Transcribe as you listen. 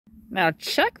Now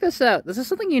check this out. This is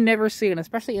something you never see, and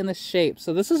especially in this shape.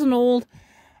 So this is an old,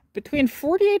 between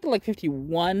 48 to like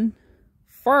 51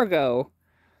 Fargo,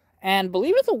 and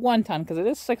believe it's a 1-ton because it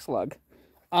is 6-lug.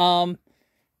 And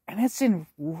it's in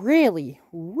really,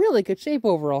 really good shape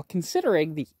overall,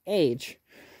 considering the age.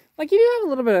 Like, you do have a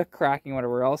little bit of cracking,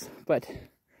 whatever else, but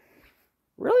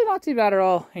really not too bad at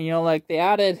all. And, you know, like, they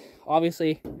added,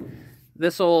 obviously,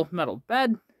 this old metal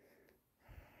bed,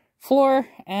 floor,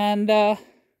 and, yeah,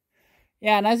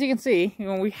 and as you can see, you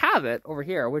know, we have it over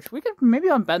here, which we could maybe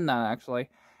unbend that, actually,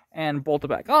 and bolt it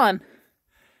back on.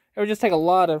 It would just take a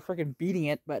lot of freaking beating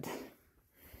it, but,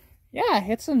 yeah,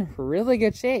 it's in really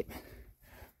good shape.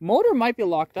 Motor might be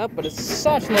locked up, but it's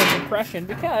such low compression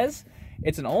because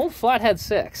it's an old flathead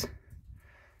 6.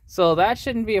 So that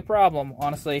shouldn't be a problem,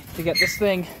 honestly, to get this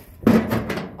thing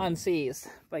unseized.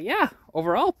 But yeah,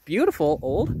 overall, beautiful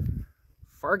old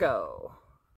Fargo.